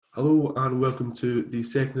Hello and welcome to the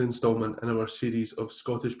second instalment in our series of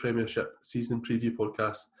Scottish Premiership season preview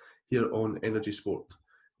podcasts here on Energy Sport.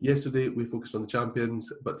 Yesterday we focused on the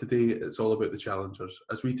champions, but today it's all about the challengers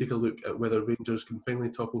as we take a look at whether Rangers can finally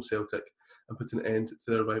topple Celtic and put an end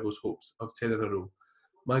to their rivals' hopes of 10 in a row.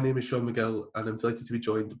 My name is Sean McGill and I'm delighted to be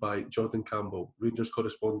joined by Jordan Campbell, Rangers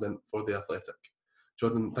correspondent for The Athletic.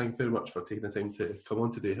 Jordan, thank you very much for taking the time to come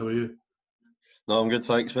on today. How are you? No, I'm good,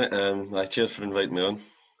 thanks, mate. Cheers for inviting me on.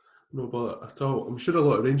 No bother at all. I'm sure a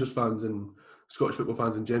lot of Rangers fans and Scottish football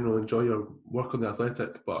fans in general enjoy your work on the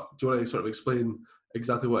Athletic, but do you want to sort of explain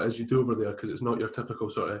exactly what it is you do over there? Because it's not your typical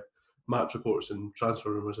sort of match reports and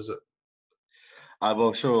transfer rumours, is it? I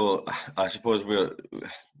suppose don't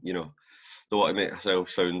want to make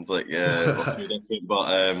ourselves sound like we're too different, but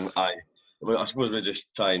I suppose we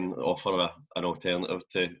just try and offer an alternative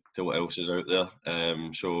to what else is out there.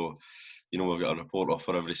 We've got a reporter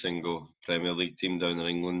for every single Premier League team down in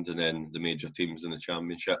England, and then the major teams in the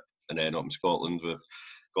Championship, and then up in Scotland we've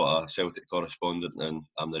got a Celtic correspondent, and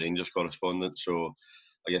I'm the Rangers correspondent. So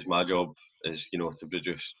I guess my job is, to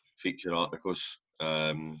produce feature articles,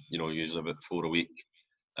 usually about 4 a week,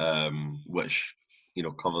 which,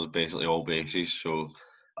 covers basically all bases. So,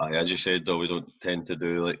 as you said, though, we don't tend to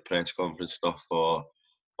do like press conference stuff or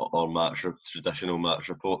traditional match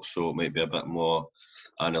reports. So it might be a bit more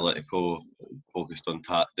analytical, focused on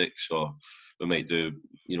tactics, or we might do,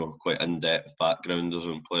 quite in-depth backgrounders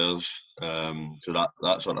on players. So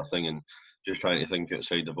that sort of thing, and just trying to think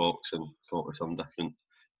outside the box and come up with some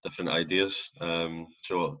different ideas.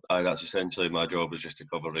 That's essentially my job, is just to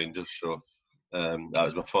cover Rangers. So that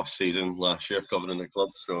was my first season last year covering the club.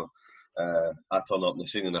 So I turned up in the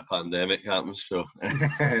scene and a pandemic happens. So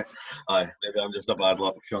maybe I'm just a bad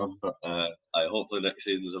luck, Sean. But hopefully next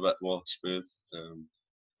season's a bit more smooth.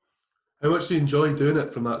 How much do you enjoy doing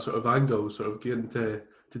it from that sort of angle, sort of getting to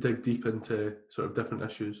dig deep into sort of different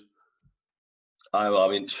issues? I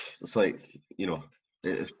mean, it's like,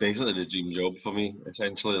 it's basically the dream job for me.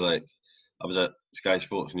 Essentially, like, I was at Sky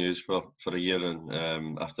Sports News for a year,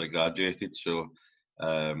 and after I graduated, so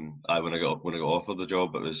when I got offered the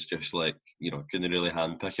job, it was just like, couldn't really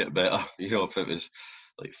handpick it better. If it was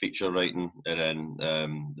like feature writing, and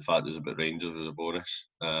then the fact it was about Rangers was a bonus.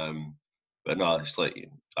 But no, it's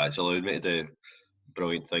allowed me to do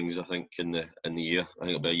brilliant things. I think in the year, I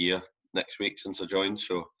think it'll be a year next week since I joined.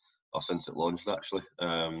 So, or since it launched actually,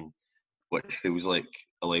 which feels like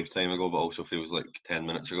a lifetime ago, but also feels like 10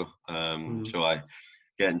 minutes ago. So I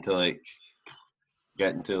getting to like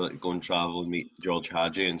go and travel and meet George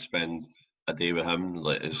Hadji and spend a day with him,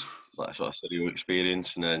 like, is like a sort of surreal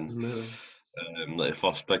experience. And then Amazing. like the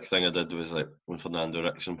first big thing I did was like when Fernando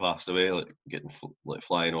Rickson passed away, like getting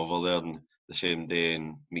flying over there and the same day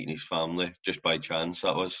and meeting his family just by chance,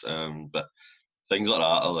 that was. But things like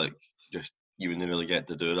that are like, just, you wouldn't really get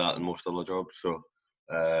to do that in most other jobs. So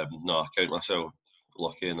no, I count myself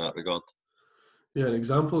lucky in that regard. Yeah, an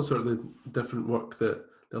example of sort of the different work that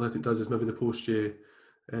the Athletic does is maybe the post you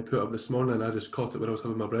put up this morning. I just caught it when I was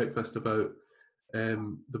having my breakfast about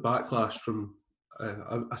the backlash from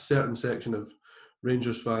a certain section of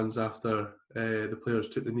Rangers fans after the players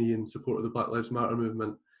took the knee in support of the Black Lives Matter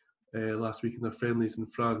movement last week in their friendlies in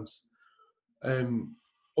France.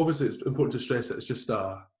 Obviously, it's important to stress that it's just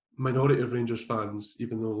a minority of Rangers fans,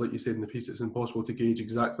 even though, like you said in the piece, it's impossible to gauge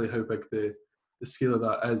exactly how big the scale of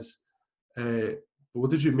that is. But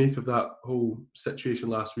what did you make of that whole situation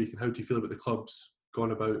last week, and how do you feel about the clubs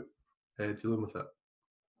gone about dealing with it?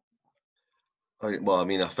 Well, I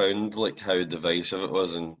mean, I found like how divisive it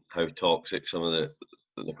was and how toxic some of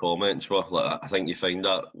the comments were. Like, I think you find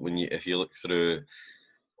that if you look through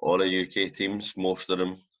all the UK teams, most of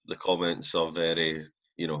them, the comments are very,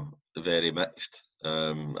 very mixed.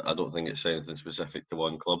 I don't think it's anything specific to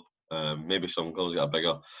one club. Maybe some clubs got a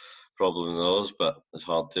bigger problem than others, but it's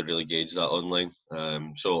hard to really gauge that online.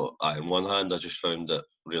 On one hand, I just found it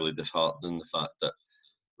really disheartening, the fact that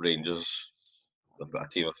Rangers, they've got a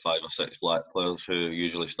team of 5 or 6 black players who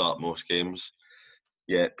usually start most games,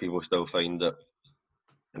 yet people still find it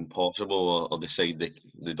impossible, or decide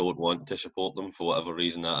they don't want to support them for whatever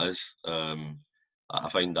reason that is. I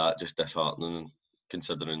find that just disheartening,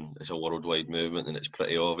 considering it's a worldwide movement and it's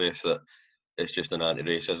pretty obvious that it's just an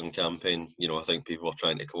anti-racism campaign. I think people are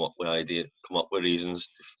trying to come up with reasons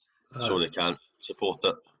so they can't support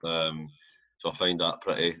it. So I find that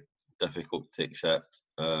pretty difficult to accept.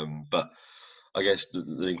 But I guess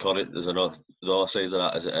there's the other side of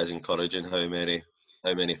that is, it is encouraging how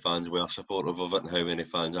many fans were supportive of it, and how many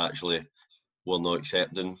fans actually were not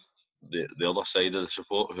accepting the other side of the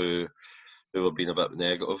support, who were being a bit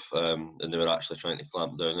negative, and they were actually trying to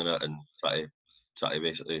clamp down on it and try to try to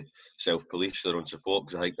basically self-police their own support,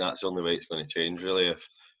 because I think that's the only way it's going to change, really. If,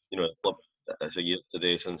 the club, it's a year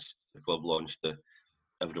today since the club launched the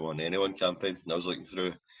Everyone Anyone campaign. And I was looking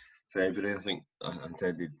through February, I think I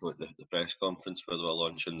attended like the press conference where they were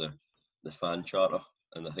launching the fan charter,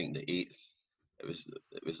 and I think the 8th,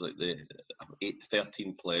 it was like the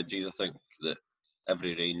 13 pledges, I think, that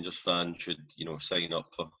every Rangers fan should sign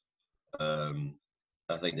up for.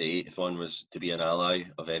 I think the 8th one was to be an ally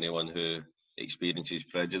of anyone who experiences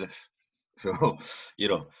prejudice. So,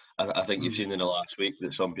 I think you've seen in the last week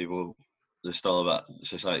that some people, there's still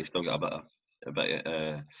society's still got a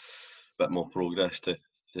bit more progress to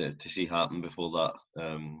see happen before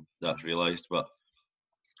that's realised. But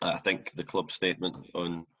I think the club statement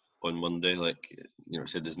on Monday,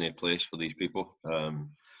 said there's no place for these people.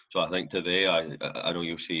 So I think today, I know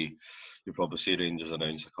you'll probably see Rangers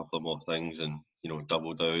announce a couple of more things and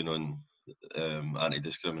double down on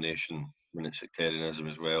anti-discrimination, when it's sectarianism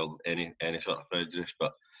as well, any sort of prejudice.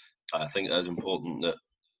 But I think it is important that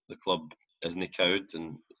the club isn't cowed,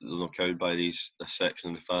 and they're not cowed by this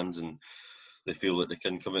section of the fans, and they feel that they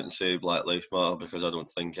can come out and say Black Lives Matter, because I don't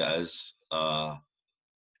think it is a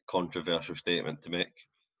controversial statement to make.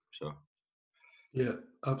 So yeah,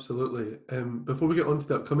 absolutely. Before we get on to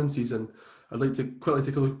the upcoming season, I'd like to quickly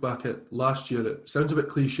take a look back at last year. It sounds a bit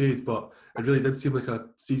cliched, but it really did seem like a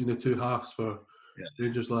season of two halves for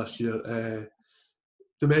Rangers last year.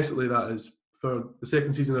 Domestically, that is, for the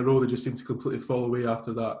second season in a row, they just seemed to completely fall away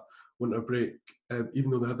after that winter break,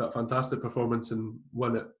 even though they had that fantastic performance and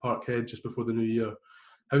won at Parkhead just before the new year.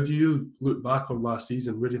 How do you look back on last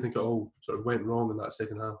season? Where do you think it all sort of went wrong in that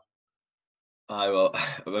second half? Well,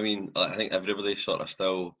 I mean, I think everybody's sort of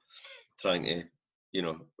still trying to,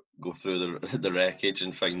 go through the wreckage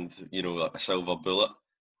and find, a silver bullet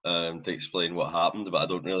to explain what happened. But I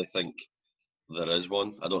don't really think there is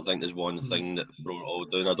one. I don't think there's one thing that brought it all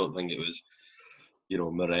down. I don't think it was,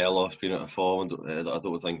 Morelos being out of form. I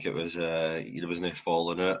don't think it was, there was no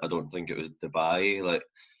falling out. I don't think it was Dubai.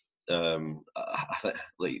 I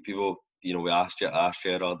think, people, we asked Gerrard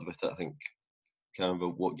about it. I think, can't remember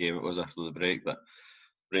what game it was after the break, but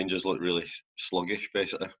Rangers looked really sluggish,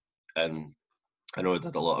 basically. And I know they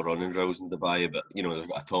did a lot of running drills in Dubai, but they've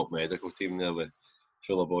got a top medical team there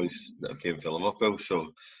full of boys that came from Liverpool, so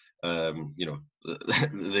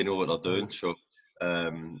they know what they're doing. So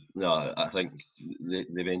no, I think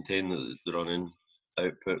they maintain that the running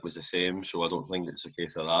output was the same, so I don't think it's a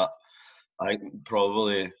case of that. I think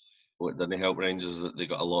probably what didn't help Rangers is that they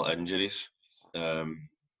got a lot of injuries. I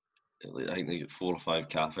think they got 4 or 5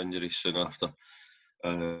 calf injuries soon after they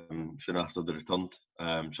returned.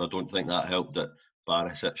 So I don't think that helped that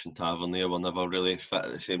Barisic and Tavernier were never really fit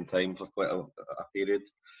at the same time for quite a period.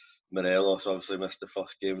 Morelos obviously missed the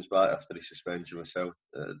first games back after his suspension with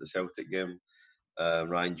the Celtic game.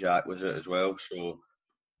 Ryan Jack was it as well. So,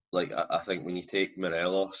 I think when you take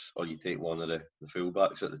Morelos or you take one of the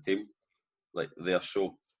fullbacks at the team, they're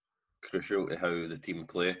so crucial to how the team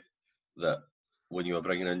play that when you were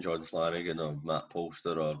bringing in John Flanagan or Matt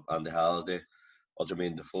Polster or Andy Halliday or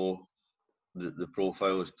Jermaine Defoe, the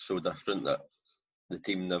profile is so different that the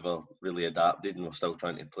team never really adapted, and we're still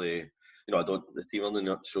trying to play. The team are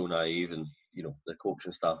not so naive, and the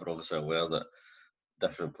coaching staff are obviously aware that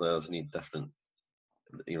different players need different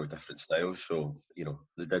styles. So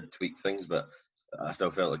they did tweak things, but I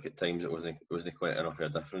still felt like at times it wasn't quite enough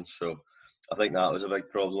of a difference. So I think that was a big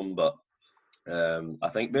problem. But I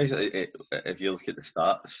think basically, if you look at the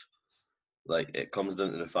stats, it comes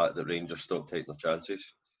down to the fact that Rangers stopped taking their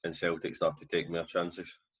chances and Celtic started taking their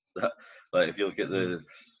chances. If you look at the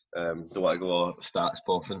don't want to go stats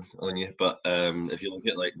popping on you, but if you look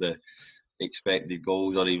at the expected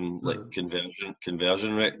goals or even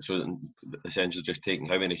conversion rate, so essentially just taking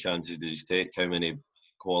how many chances did you take, how many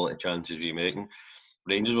quality chances were you making.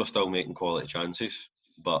 Rangers were still making quality chances,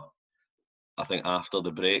 but I think after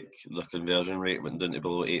the break the conversion rate went down to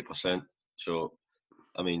below 8%. So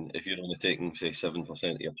I mean, if you're only taking say 7%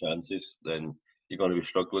 of your chances, then you're going to be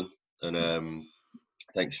struggling. And I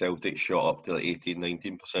think Celtic shot up to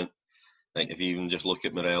 18-19%. I think if you even just look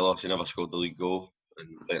at Morelos, he never scored the league goal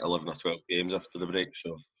in I think 11 or 12 games after the break.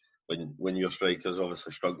 So when your striker's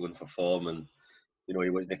obviously struggling for form, and he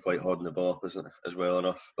wasn't quite holding the ball up as well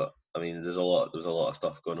enough. But I mean, there's a lot of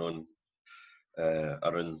stuff going on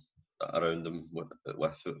around them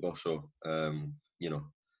with football. So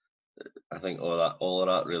I think all of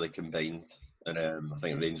that really combined, and I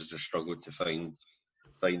think Rangers just struggled to find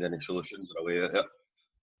any solutions or a way out of it.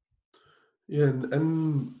 Yeah,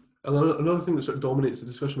 and another thing that sort of dominates the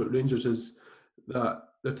discussion about Rangers is that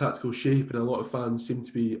their tactical shape, and a lot of fans seem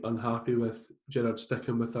to be unhappy with Gerrard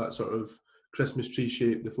sticking with that sort of Christmas tree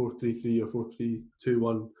shape, the 4-3-3 or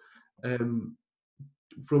 4-3-2-1.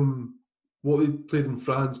 From what they played in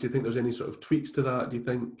France, do you think there's any sort of tweaks to that? Do you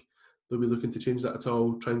think they'll be looking to change that at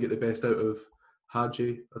all? Try and get the best out of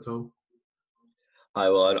Hadji at all? I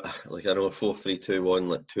know 4-3-2-1,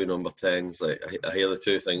 like two number 10s. Like I hear the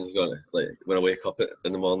two things going. Like when I wake up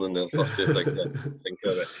in the morning, the first two things I think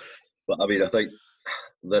of it. But I mean, I think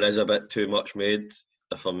there is a bit too much made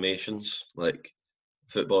of formations. Like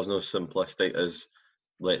football's not simplistic as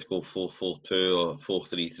let's go 4-4-2 or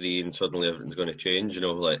 4-3-3 and suddenly everything's going to change. You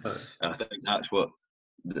know, like and I think that's what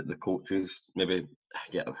the coaches maybe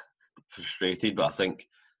get frustrated. But I think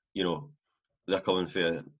they're coming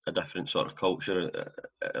for a different sort of culture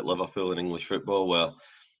at Liverpool and English football where,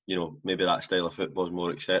 maybe that style of football is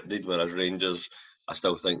more accepted, whereas Rangers, I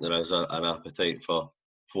still think there is an appetite for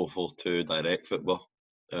 4-4-2 direct football.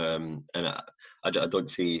 And I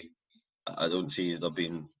don't see there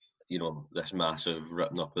being, this massive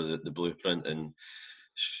ripping up of the blueprint and,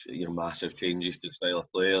 massive changes to the style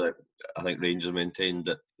of play. Like, I think Rangers maintain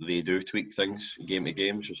that they do tweak things game to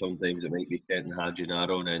game, so sometimes it might be Kent and Hadji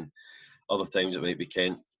narrow, and then other times it might be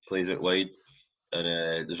Kent plays it wide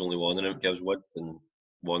and there's only one of them gives width and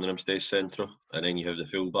one of them stays central, and then you have the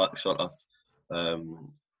fullback sort of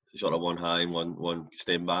one high and one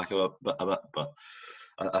staying back a bit. But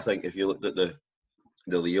I think if you looked at the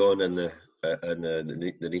Lyon and the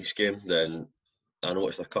Nice game, then I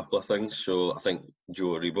noticed a couple of things. So I think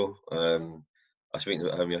Joe Aribo, I was speaking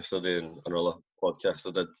about him yesterday in another podcast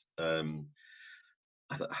I did.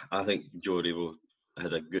 I think Joe Aribo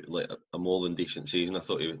had a good, like a more than decent season. I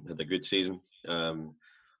thought he had a good season,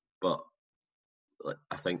 but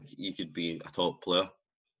I think he could be a top player.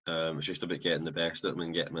 It's just about getting the best out of him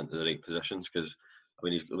and getting him into the right positions. Because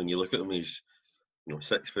when you look at him, he's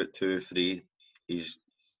 6'2", 3". He's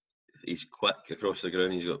quick across the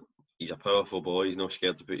ground. He's a powerful boy. He's not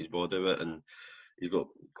scared to put his body out, and he's got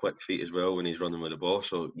quick feet as well when he's running with the ball.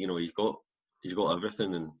 So he's got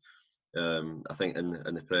everything. And I think in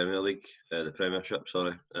the Premier League, the Premiership,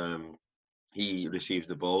 sorry, he receives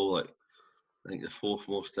the ball like I think the fourth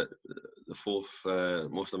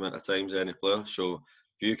most amount of times any player. So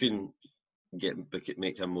if you can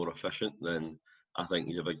make him more efficient, then I think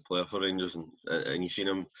he's a big player for Rangers. And you've seen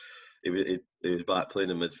him. He was back playing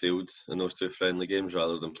in midfield in those two friendly games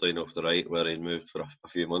rather than playing off the right where he'd moved for a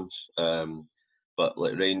few months. But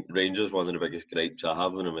like Rangers, one of the biggest gripes I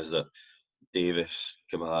have on him is that Davis,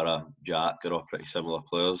 Kamara, Jack are all pretty similar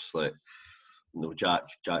players. Like, Jack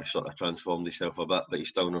sort of transformed himself a bit, but he's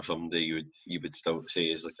still not somebody you would still say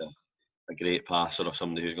is like a great passer or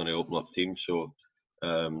somebody who's going to open up teams. So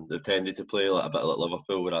they've tended to play like a bit like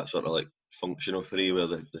Liverpool with that sort of like functional three where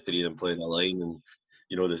the three of them play in a line, and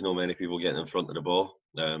there's not many people getting in front of the ball.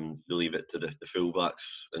 They leave it to the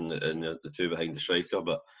fullbacks and the two behind the striker.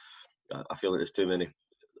 But I feel like there's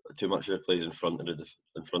too much of it plays in front of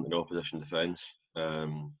the opposition defence.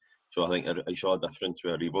 So I think I saw a difference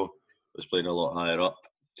where Aribo was playing a lot higher up.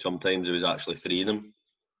 Sometimes it was actually three of them.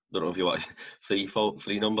 Don't know if you want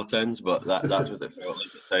three number 10s, but that's what it felt like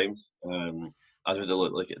at times. That's what it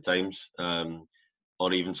looked like at times.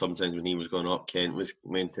 Or even sometimes when he was going up, Kent was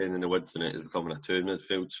maintaining the width and it was becoming a two in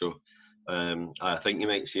midfield. So I think you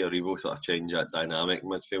might see Aribo sort of change that dynamic in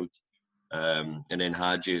midfield. And then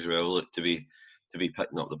Hadji as well looked to be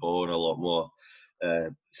picking up the ball in a lot more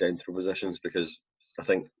central positions, because I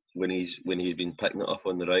think when he's been picking it up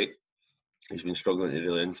on the right, he's been struggling to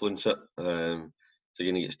really influence it. So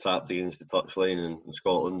he gets trapped against the touchline in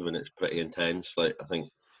Scotland when it's pretty intense. Like, I think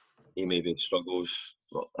he maybe struggles.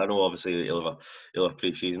 Well, I know obviously he'll have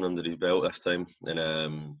pre-season under his belt this time,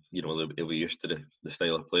 and he'll be used to the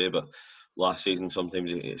style of play. But last season,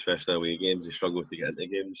 sometimes, especially away games, he struggled to get into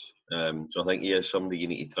games. So I think he is somebody you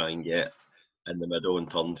need to try and get in the middle and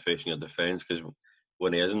turned facing your defence, because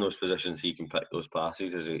when he is in those positions, he can pick those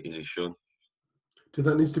passes as he's shown. Do you think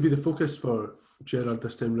that needs to be the focus for Gerrard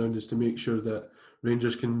this time round, is to make sure that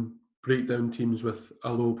Rangers can break down teams with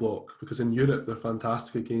a low block? Because in Europe they're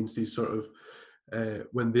fantastic against these sort of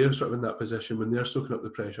when they're sort of in that position, when they're soaking up the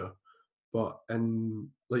pressure. But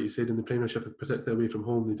like you said, in the Premiership, particularly away from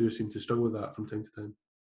home, they do seem to struggle with that from time to time.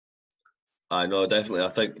 I know, definitely. I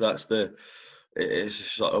think it's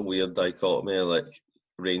sort of weird dichotomy. Like,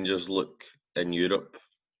 Rangers look in Europe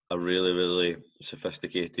a really, really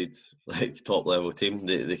sophisticated, like, top level team.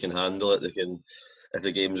 They can handle it. They can, if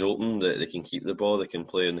the game's open, they can keep the ball. They can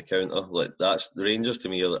play on the counter. Like, that's the Rangers to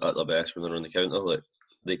me are at their best when they're on the counter. Like,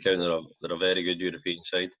 they're a very good European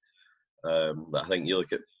side. But I think you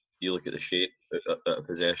look at the shape at a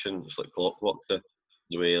possession. It's like clockwork, the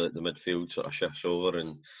way like the midfield sort of shifts over,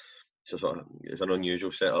 and it's an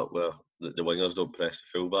unusual setup where the wingers don't press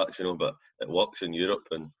the fullbacks, but it works in Europe,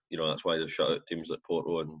 and that's why they've shut out teams like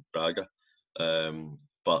Porto and Braga.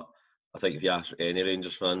 But I think if you ask any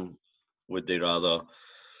Rangers fan, would they rather,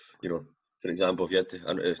 for example, if you had to,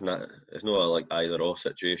 and it's not a like either or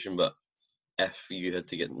situation, but if you had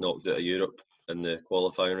to get knocked out of Europe in the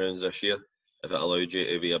qualifying rounds this year, if it allowed you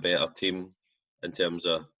to be a better team in terms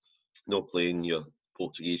of not playing your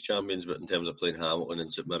Portuguese champions, but in terms of playing Hamilton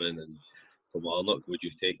and St Mirren and Kilmarnock, would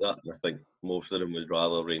you take that? And I think most of them would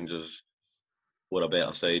rather Rangers were a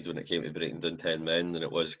better side when it came to breaking down 10 men than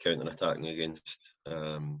it was counter-attacking against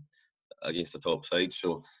the top side.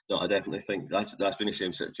 So no, I definitely think that's been the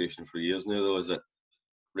same situation for years now, though, is that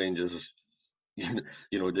Rangers,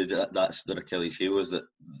 that's their Achilles heel, is that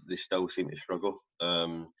they still seem to struggle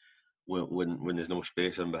when there's no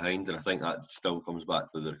space in behind, and I think that still comes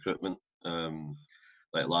back to the recruitment.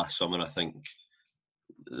 Like last summer, I think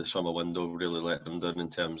the summer window really let them down in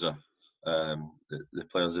terms of the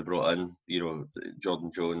players they brought in.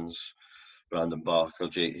 Jordan Jones, Brandon Barker,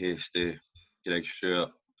 Jake Hasty, Greg Stewart,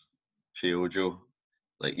 Shea Ojo.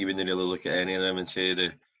 Like, you wouldn't really look at any of them and say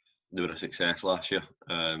they were a success last year.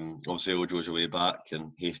 Obviously, Ojo's away back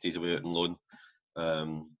and Hasty's away out on loan.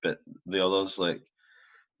 But the others, like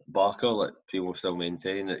Barker, like, people still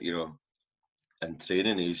maintain that, in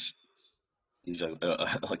training he's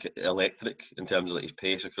like electric in terms of like his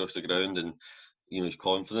pace across the ground and his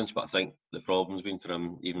confidence. But I think the problem's been for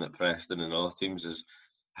him, even at Preston and other teams, is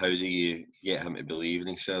how do you get him to believe in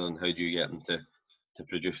himself, and how do you get him to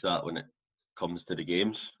produce that when it comes to the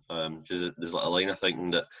games? Because there's like a line of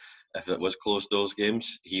thinking that if it was closed doors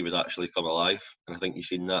games, he would actually come alive, and I think you've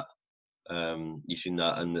seen that. You've seen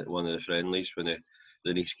that in one of the friendlies when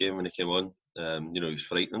the Nice game when he came on. He was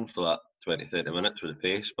frightening for that 20-30 minutes with the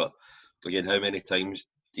pace. But again, how many times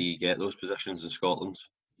do you get those positions in Scotland?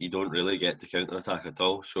 You don't really get to counter attack at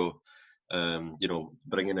all. So,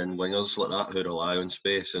 bringing in wingers like that who rely on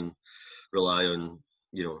space and rely on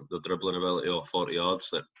the dribbling ability of 40 yards,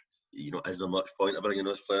 that is there much point of bringing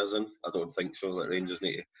those players in? I don't think so. That Rangers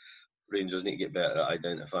need to get better at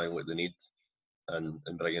identifying what they need and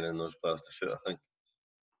bringing in those players to suit, I think.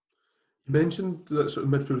 You mentioned that sort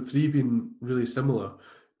of midfield three being really similar.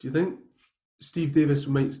 Do you think Steve Davis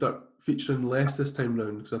might start featuring less this time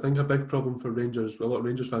round? Because I think a big problem for Rangers, a lot of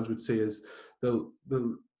Rangers fans would say, is the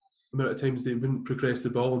amount of times they wouldn't progress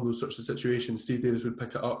the ball in those sorts of situations. Steve Davis would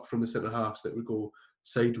pick it up from the centre half, so it would go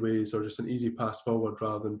sideways or just an easy pass forward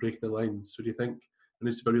rather than breaking the lines. So do you think there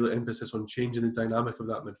needs to be a real emphasis on changing the dynamic of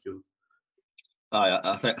that midfield?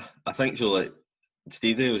 I think so. Like,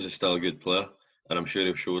 Steve Davis is still a good player, and I'm sure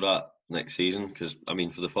he'll show that next season. Because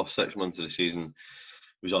for the first 6 months of the season,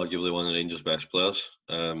 he was arguably one of the Rangers' best players.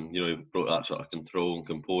 He brought that sort of control and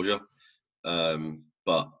composure.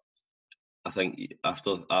 But I think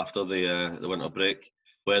after the winter break,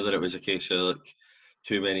 whether it was a case of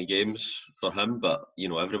too many games for him, but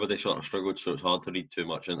everybody sort of struggled, so it's hard to read too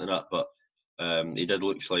much into that. But he did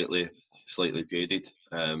look slightly jaded,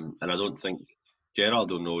 and I don't think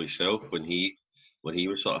Gerrard will know himself when he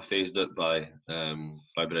was sort of phased out by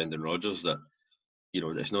Brendan Rodgers that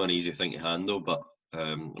it's not an easy thing to handle. But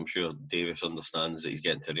I'm sure Davis understands that he's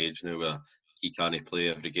getting to an age now where he can't play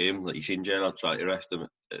every game. Like, you've seen Gerrard try to rest him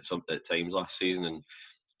at times last season, and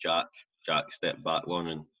Jack stepped back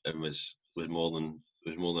one and was more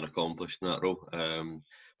than accomplished in that role.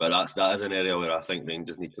 But that is an area where I think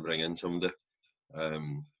Rangers need to bring in somebody,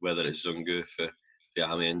 whether it's Zungu for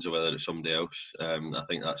Amiens or whether it's somebody else. I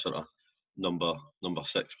think that sort of number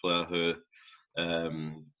 6 player who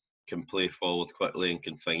can play forward quickly and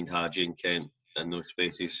can find Hadji and Kent in those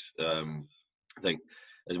spaces. I think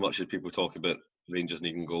as much as people talk about Rangers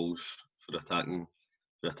needing goals for attacking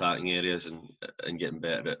areas and getting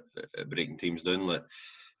better at breaking teams down, like,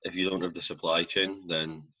 if you don't have the supply chain,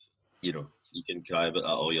 then you can cry about that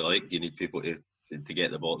all you like. You need people to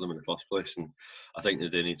get the ball to them in the first place, and I think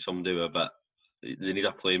that they need somebody with they need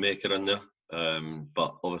a playmaker in there.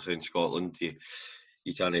 But obviously in Scotland,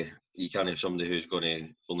 you can't have somebody who's going to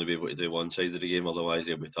only be able to do one side of the game, otherwise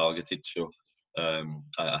they'll be targeted. So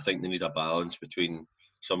I think they need a balance between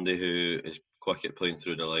somebody who is quick at playing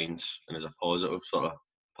through the lines and is a positive sort of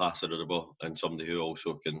passer of the ball, and somebody who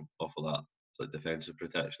also can offer that defensive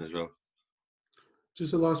protection as well.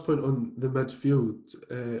 Just the last point on the midfield.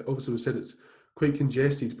 Obviously, we said it's quite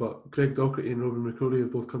congested, but Greg Docherty and Robin McCrory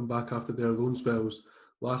have both come back after their loan spells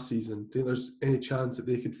last season. Do you think there's any chance that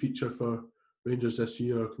they could feature for Rangers this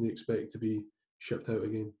year, or can they expect to be shipped out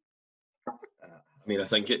again? I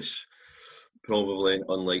think it's probably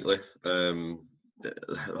unlikely.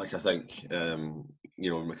 I think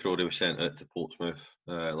McCrory was sent out to Portsmouth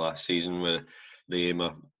last season with the aim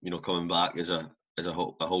of coming back as a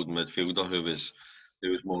holding midfielder who was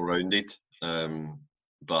more rounded.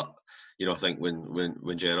 But I think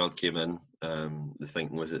when Gerrard came in, the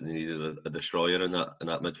thinking was that they needed a destroyer in that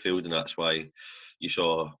midfield, and that's why you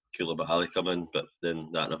saw Koulibaly come in. But then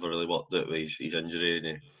that never really worked out with his injury, and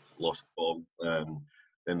he lost form.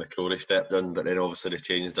 Then McCrory stepped in, but then obviously they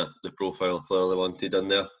changed the profile of player they wanted in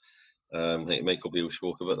there. I think Michael Beale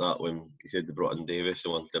spoke about that when he said they brought in Davis. They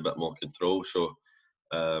wanted a bit more control. So,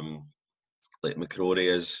 like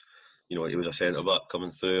McCrory is, he was a centre back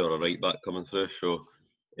coming through or a right back coming through. So,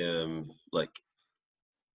 I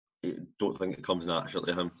don't think it comes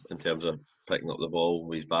naturally to him in terms of picking up the ball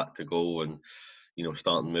with his back to goal and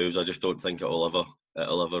starting moves. I just don't think it'll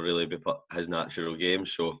ever really be his natural game.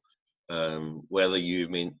 So, whether you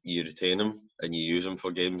retain him and you use him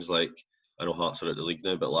for games like, I know Hearts are at the league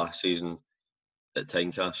now, but last season at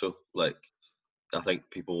Tynecastle, I think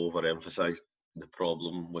people overemphasised the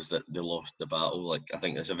problem was that they lost the battle. I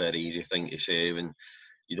think it's a very easy thing to say when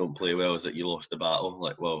you don't play well, is that you lost the battle.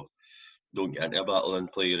 Well, don't get into a battle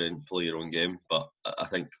and play your own game. But I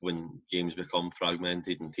think when games become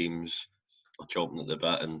fragmented and teams are chomping at the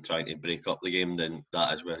bit and trying to break up the game, then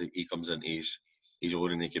that is where he comes into his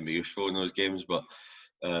own and he can be useful in those games. But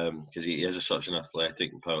because he is such an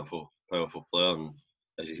athletic and powerful player, and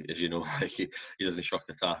as you know, he doesn't shuck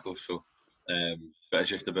a tackle. So, but it's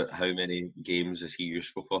just about how many games is he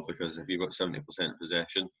useful for? Because if you've got 70%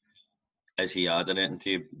 possession, is he adding it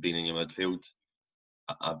into being in your midfield?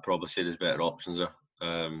 I'd probably say there's better options there.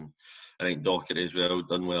 I think Docherty as well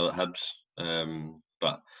done well at Hibs, and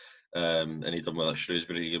he done well at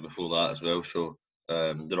Shrewsbury the year before that as well. So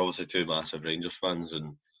they're obviously two massive Rangers fans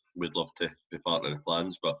and would love to be part of the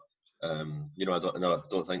plans. But I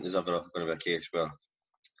don't think there's ever going to be a case where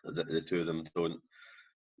the two of them don't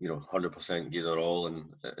 100% give their all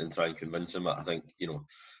and try and convince him. I think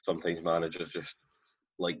sometimes managers just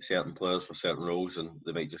like certain players for certain roles, and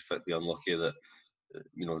they might just be unlucky that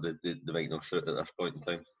they might not suit at this point in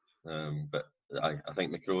time. But I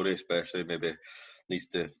think McCrory especially maybe needs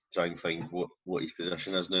to try and find what his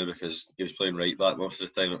position is now, because he was playing right back most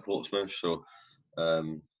of the time at Portsmouth. So I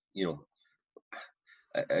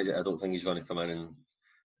don't think he's going to come in and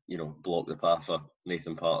block the path for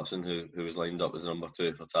Nathan Patterson, who was lined up as number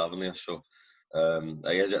 2 for Tavernier. So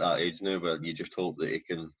he is at that age now where you just hope that he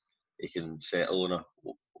can settle in a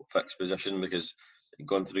fixed position, because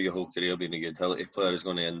going through your whole career being a utility player is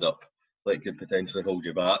going to end up could potentially hold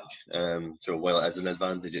you back. So while it is an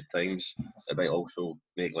advantage at times, it might also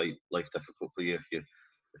make life difficult for you if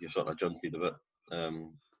you're sort of junted a bit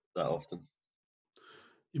that often.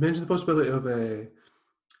 You mentioned the possibility of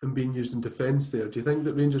him being used in defence there. Do you think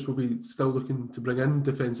that Rangers will be still looking to bring in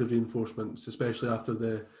defensive reinforcements, especially after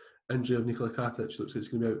the injury of Nikola Katic? Looks like it's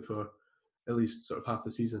going to be out for at least sort of half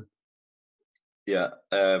the season. Yeah,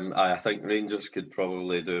 I think Rangers could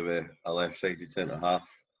probably do a left-sided centre half,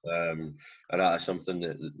 and that is something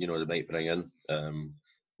that they might bring in.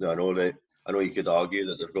 I know you could argue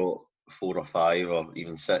that they've got 4 or 5 or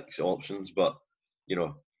even 6 options, but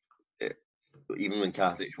even when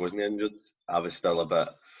Katic wasn't injured, I was still a bit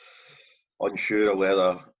unsure of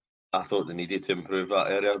whether I thought they needed to improve that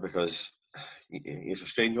area, because it's a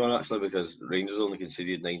strange one actually, because Rangers only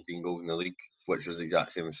conceded 19 goals in the league, which was the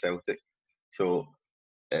exact same as Celtic. So,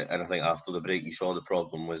 and I think after the break, you saw the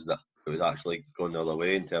problem was that it was actually going the other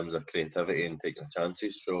way in terms of creativity and taking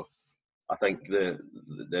chances. So, I think the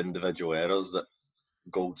individual errors that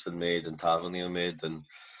Goldson made and Tavernier made and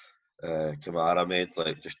Kamara made,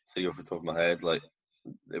 just 3 off the top of my head,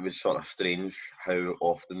 it was sort of strange how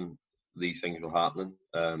often these things were happening.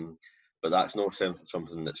 But that's not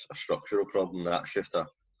something that's a structural problem. That's just a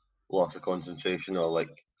loss of concentration or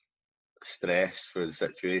stress for the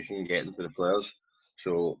situation getting to the players.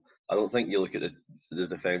 So I don't think you look at the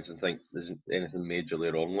defence and think there's anything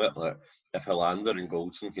majorly wrong with it. If Helander and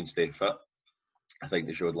Goldson can stay fit, I think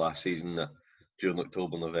they showed last season that during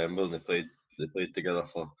October, November, and they played together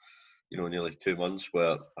for nearly 2 months,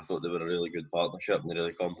 where I thought they were a really good partnership and they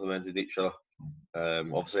really complemented each other.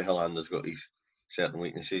 Obviously, Helander's got his certain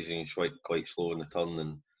weaknesses and he's quite slow in the turn,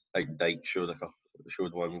 and Dyke showed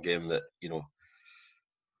one game that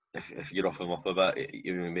if you rough him up a bit,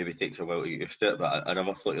 it maybe takes a while to get used to it. But I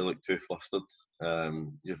never thought he looked too flustered.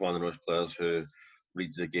 Just one of those players who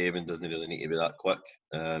reads the game and doesn't really need to be that quick.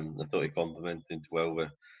 I thought he complemented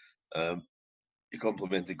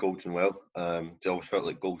Goldson well. It always felt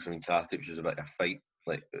like Goldson and Katic was a bit of a fight.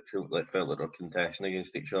 It felt like they were contesting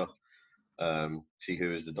against each other. See who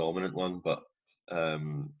was the dominant one. But I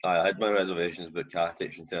had my reservations about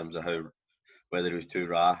Katic in terms of how whether he was too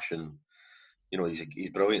rash, and he's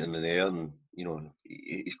brilliant in the air, and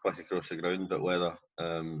he's quick across the ground, but whether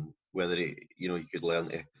he could learn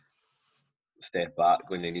to step back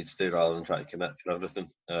when he needs to rather than try to commit for everything.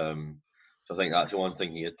 So I think that's the one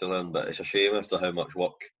thing he had to learn. But it's a shame after how much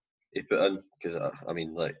work he put in, because I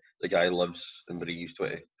mean, like, the guy lives and breathes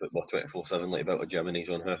football 24/7, like about a gym in his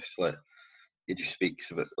own house. Like, he just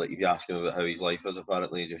speaks about, like, if you ask him about how his life is,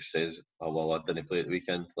 apparently he just says, "Oh well, I didn't play at the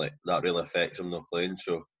weekend." Like, that really affects him not playing.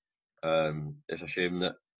 So it's a shame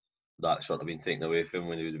that that's sort of been taken away from him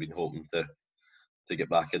when he would have been hoping to get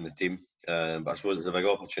back in the team. But I suppose it's a big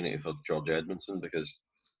opportunity for George Edmondson, because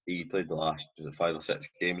he played the last 5 or 6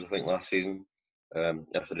 games, I think, last season,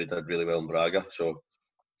 after he did really well in Braga. So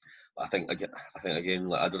I think again,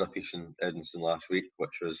 like, I did a piece in Edmondson last week,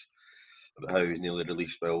 which was about how he was nearly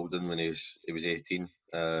released by Oldham when he was 18.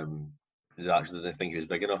 He actually didn't think he was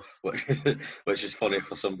big enough, which is funny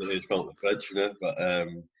for somebody who's called the fridge,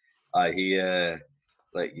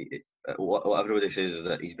 But what everybody says is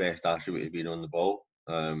that his best attribute is being on the ball,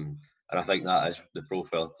 and I think that is the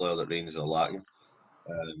profile player that Rangers are lacking.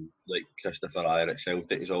 Like Christopher Ayer at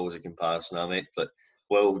Celtic is always a comparison I make, but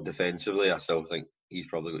well, defensively, I still think he's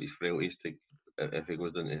probably got his frailties if he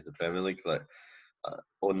goes into the Premier League. Like,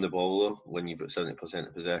 on the ball though, when you've got 70%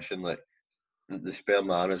 of possession, like, the spare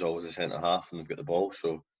man is always a centre half and they've got the ball.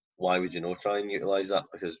 So why would you not try and utilise that?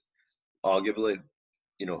 Because arguably,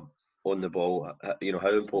 on the ball,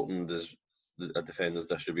 how important is a defender's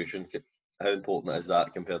distribution? How important is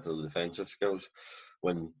that compared to the defensive skills,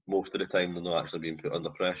 when most of the time they're not actually being put under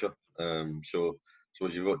pressure? So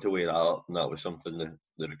you've got to weigh that up, and that was something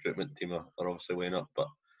the recruitment team are obviously weighing up. But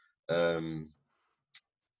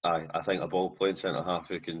I think a ball playing centre half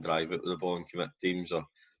who can drive it with the ball and commit teams, or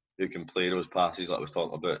who can play those passes like I was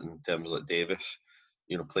talking about in terms of like Davis,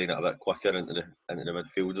 playing it a bit quicker into the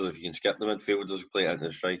midfielders. If you can skip the midfielders, play it into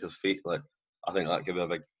the strikers' feet, like, I think that could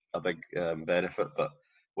be a big benefit. But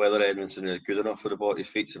whether Edmondson is good enough for the ball at his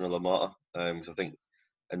feet's another matter. Because I think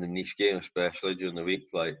in the Nice game, especially during the week,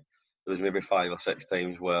 like, there was maybe 5 or 6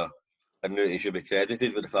 times where I knew he should be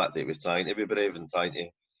credited with the fact that he was trying to be brave and trying to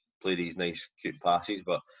play these nice, cute passes.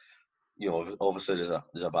 But obviously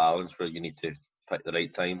there's a balance where you need to pick the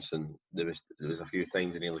right times, and there was a few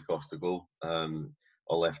times he nearly cost a goal,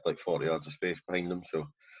 or left like 40 yards of space behind him. So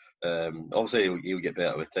obviously he'll get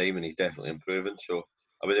better with time, and he's definitely improving. So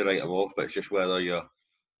I wouldn't write him off, but it's just whether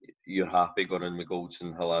you're happy going in with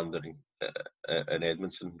Goldson, Hollander, and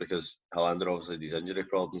Edmondson, because Hollander obviously had his injury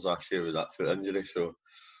problems last year with that foot injury. So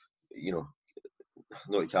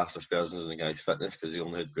not to cast aspersions on the guy's fitness, because he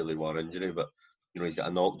only had really one injury, but he's got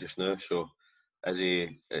a knock just now. So is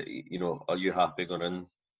he? Are you happy going in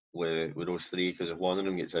with those 3? Because if one of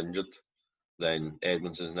them gets injured, then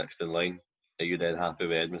Edmondson's next in line. Are you then happy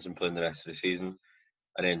with Edmondson playing the rest of the season?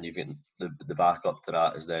 And then you've got the backup to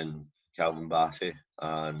that is then Calvin Bassey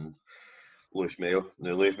and Lewis Mayo.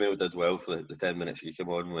 Now, Lewis Mayo did well for the 10 minutes he came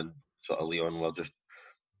on when sort of Leon were just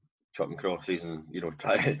chucking crosses and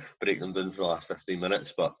try to break them down for the last 15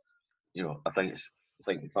 minutes. But I think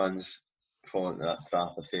the fans fall into that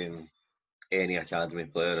trap of saying any academy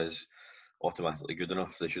player is automatically good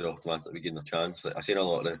enough. They should automatically be given a chance. Like, I seen a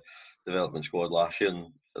lot of the development squad last year, and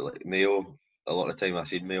like Mayo, a lot of the time I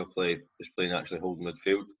seen Mayo play was playing actually holding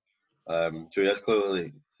midfield. So he is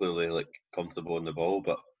clearly like comfortable on the ball,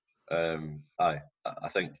 but I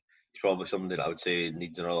think he's probably somebody that I would say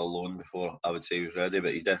needs another loan before I would say he was ready.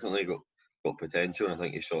 But he's definitely got potential, and I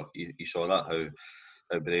think you saw that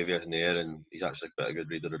how brave he is in the air, and he's actually quite a good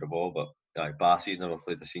reader of the ball. But Bassey's never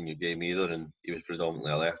played a senior game either, and he was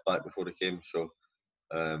predominantly a left back before he came. So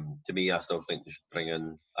to me, I still think they should bring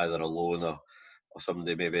in either a loan or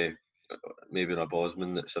somebody maybe on a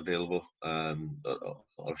Bosman that's available, or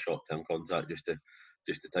a short-term contract just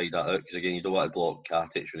to tide that out. Because again, you don't want to block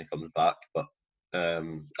Katic when he comes back. But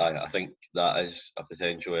I think that is a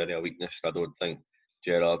potential area of weakness. I don't think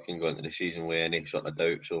Gerrard can go into the season with any sort of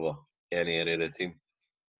doubts over any area of the team.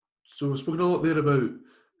 So we've spoken a lot there about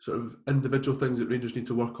sort of individual things that Rangers need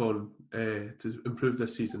to work on to improve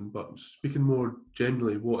this season. But speaking more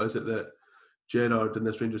generally, what is it that Gerrard and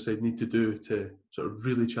this Rangers side need to do to sort of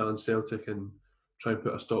really challenge Celtic and try and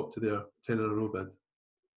put a stop to their 10 in a row bid?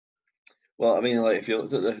 Well, I mean, like, if you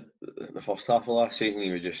looked at the first half of last season,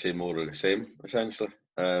 you would just say more of the same, essentially.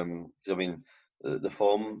 Because I mean, the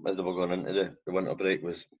form as they were going into the winter break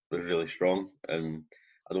was really strong, and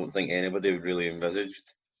I don't think anybody would really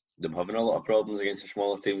envisaged them having a lot of problems against the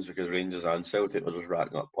smaller teams, because Rangers and Celtic were just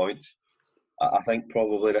racking up points. I think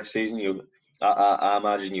probably this season I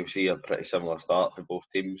imagine you'll see a pretty similar start for both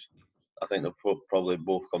teams. I think they'll probably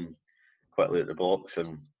both come quickly at the blocks,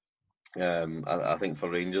 and I think for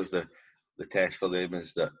Rangers, the test for them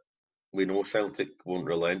is that we know Celtic won't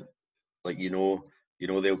relent. Like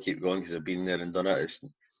they'll keep going because they've been there and done it. It's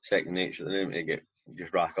second nature to them to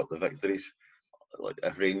just rack up the victories. Like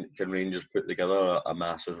if Rangers put together a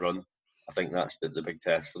massive run, I think that's the big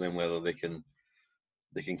test for them, whether they can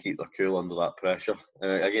keep their cool under that pressure.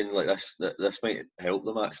 Again, like this might help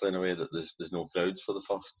them actually in a way that there's no crowds for the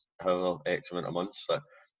first however X amount of months.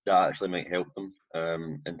 That actually might help them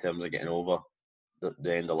in terms of getting over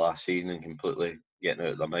the end of last season and completely getting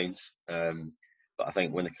out of their minds. But I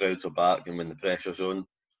think when the crowds are back and when the pressure's on,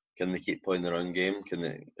 can they keep playing their own game? Can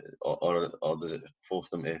they, or does it force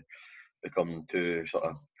them to become too sort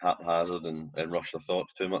of haphazard and rush their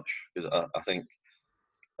thoughts too much? Because I think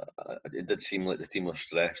it did seem like the team was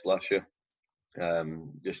stressed last year.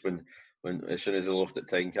 Just when as soon as they lost at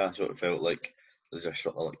Tynecastle, it felt like there's just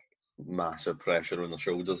sort of like massive pressure on their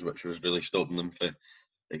shoulders, which was really stopping them from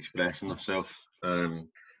expressing themselves. And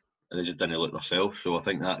they just didn't look themselves. So I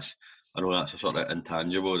think I know that's a sort of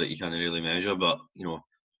intangible that you can't really measure, but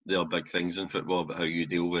there are big things in football about how you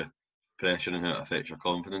deal with pressure and how it affects your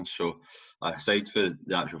confidence. So aside for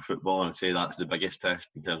the actual football, I'd say that's the biggest test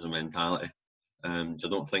in terms of mentality. So I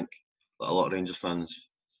don't think that a lot of Rangers fans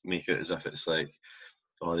make it as if it's like,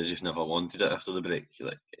 oh, they just never wanted it after the break.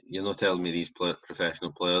 Like, you're not telling me these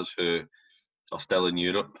professional players who are still in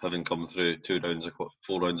Europe, having come through 4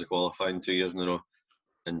 rounds of qualifying 2 years in a row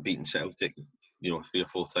and beating Celtic, 3 or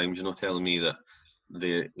 4 times. You're not telling me that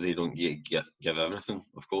they don't give everything.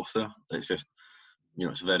 Of course, it's just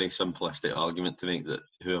it's a very simplistic argument to make that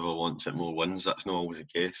whoever wants it more wins. That's not always the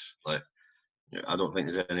case. Like, I don't think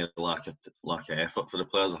there's any lack of effort for the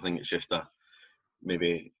players. I think it's just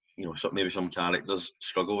maybe some characters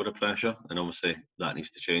struggle with the pressure, and obviously that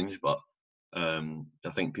needs to change. But I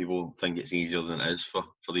think people think it's easier than it is for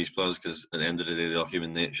these players because at the end of the day, they're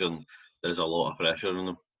human nature, and there is a lot of pressure on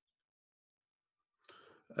them.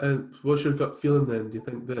 What's your gut feeling then? Do you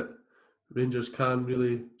think that Rangers can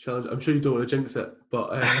really challenge? I'm sure you don't want to jinx it,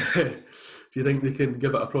 but do you think they can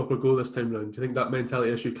give it a proper go this time round? Do you think that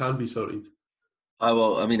mentality issue can be sorted?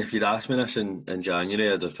 Well, I mean, if you'd asked me this in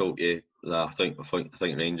January, I'd have told you that I think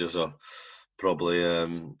Rangers are probably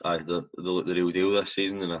they look the real deal this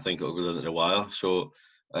season, and I think it'll go down to the wire. So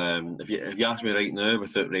if you ask me right now,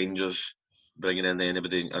 without Rangers bringing in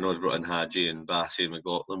anybody, I know they've brought in Hadji and Bassey and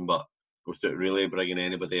McLaughlin, but without really bringing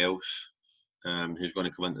anybody else who's going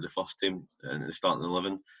to come into the first team and the starting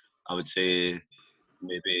 11, I would say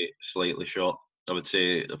maybe slightly short. I would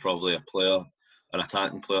say they're probably an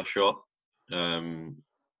attacking player short. And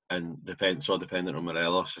dependent on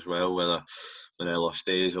Morelos as well, whether Morelos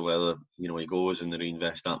stays or whether he goes and they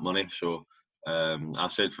reinvest that money. So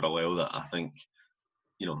I've said for a while that I think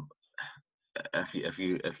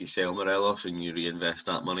if you sell Morelos and you reinvest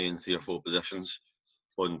that money in 3 or 4 positions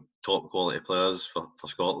on top quality players for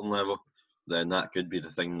Scotland level, then that could be the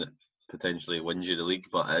thing that potentially wins you the league.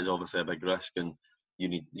 But it is obviously a big risk, and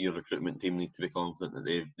your recruitment team need to be confident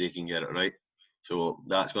that they can get it right. So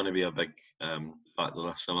that's going to be a big factor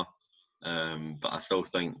this summer. But I still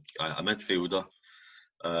think a midfielder,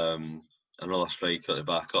 another striker to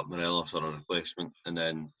back up Morelos or a replacement, and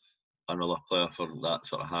then another player for that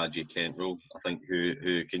sort of Hadji Kent role. I think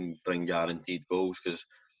who can bring guaranteed goals, because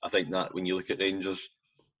I think that when you look at Rangers,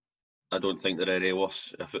 I don't think they're any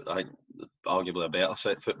worse. I think arguably a better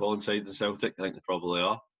footballing side than Celtic. I think they probably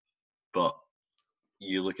are, but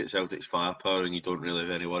you look at Celtic's firepower and you don't really have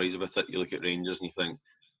any worries about it. You look at Rangers and you think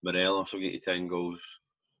Morelos will get you 10 goals,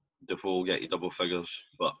 Defoe will get you double figures,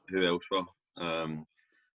 but who else will?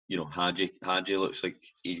 Hadji looks like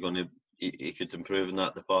he could improve in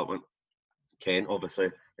that department. Kent, obviously,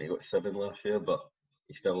 he got 7 last year, but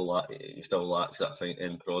he still lacks that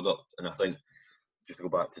end product. And I think, just to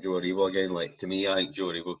go back to Joe Aribo again, like, to me, I think Joe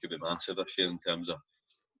Aribo could be massive this year in terms of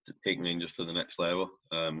taking Rangers to the next level.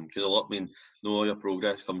 Because all your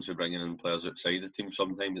progress comes from bringing in players outside the team.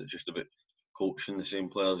 Sometimes it's just about coaching the same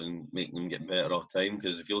players and making them get better all the time.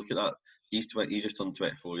 Because if you look at that, he just turned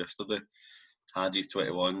 24 yesterday. Hadji's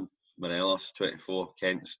 21, Morelos 24,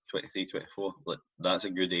 Kent's 23, 24. Like, that's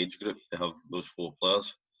a good age group to have those 4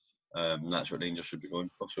 players. And that's what Rangers should be going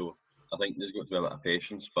for. So I think there's got to be a bit of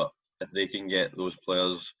patience. But if they can get those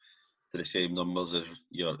players to the same numbers as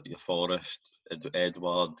your Forrest,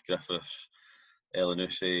 Edward, Griffiths,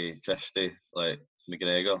 Elyounoussi, Christie, like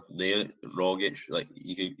McGregor, Rogic, like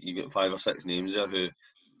you get 5 or 6 names there who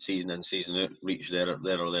season in, season out reach there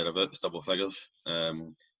or thereabouts, double figures.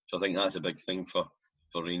 So I think that's a big thing for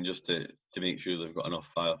Rangers to make sure they've got enough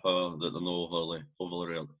firepower, that they're not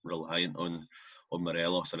overly reliant on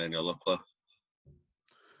Morelos or any other player.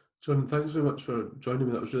 John, thanks very much for joining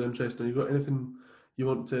me. That was really interesting. You got anything you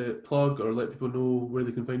want to plug or let people know where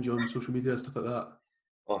they can find you on social media, stuff like that?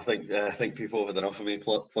 Well, I think people have had enough of me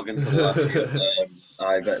plugging for the last year.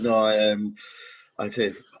 But no, I'd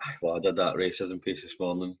say, well, I did that racism piece this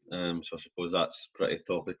morning, so I suppose that's pretty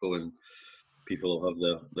topical, and people will have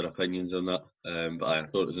their opinions on that. But I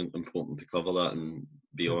thought it was important to cover that and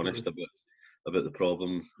be honest Definitely. about the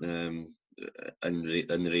problem in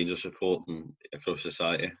the Rangers support and across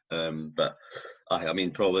society. But I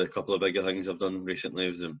mean, probably a couple of bigger things I've done recently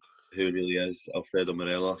is who really is Alfredo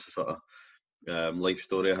Morelos, a sort of life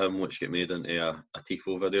story of him, which get made into a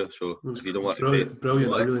Tifo video. So It was, if you it don't was want to pay, brilliant.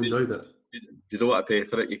 Brilliant. I really enjoyed it. if you don't want to pay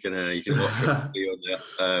for it, you can watch it for free on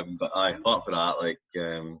there. But apart from that, like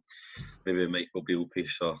maybe a Michael Beale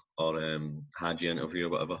piece or Hadji interview or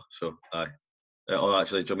whatever. So or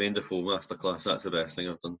actually Jermaine Defoe masterclass. That's the best thing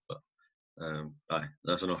I've done. But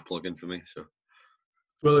that's enough plugging for me. So.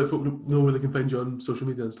 Well, if folk know where they can find you on social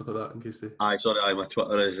media and stuff like that, in case they. My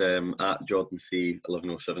Twitter is at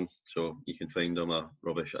Jordan31107, so you can find all my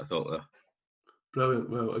rubbish that I thought there. Brilliant.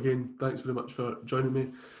 Well, again, thanks very much for joining me.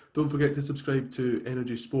 Don't forget to subscribe to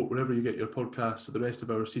Energy Sport wherever you get your podcasts, so the rest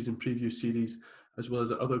of our season preview series, as well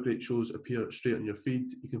as our other great shows, appear straight on your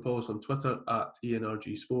feed. You can follow us on Twitter at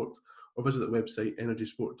ENRG Sport or visit the website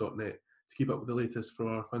energysport.net to keep up with the latest from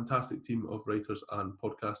our fantastic team of writers and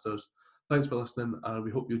podcasters. Thanks for listening, and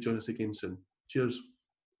we hope you'll join us again soon. Cheers.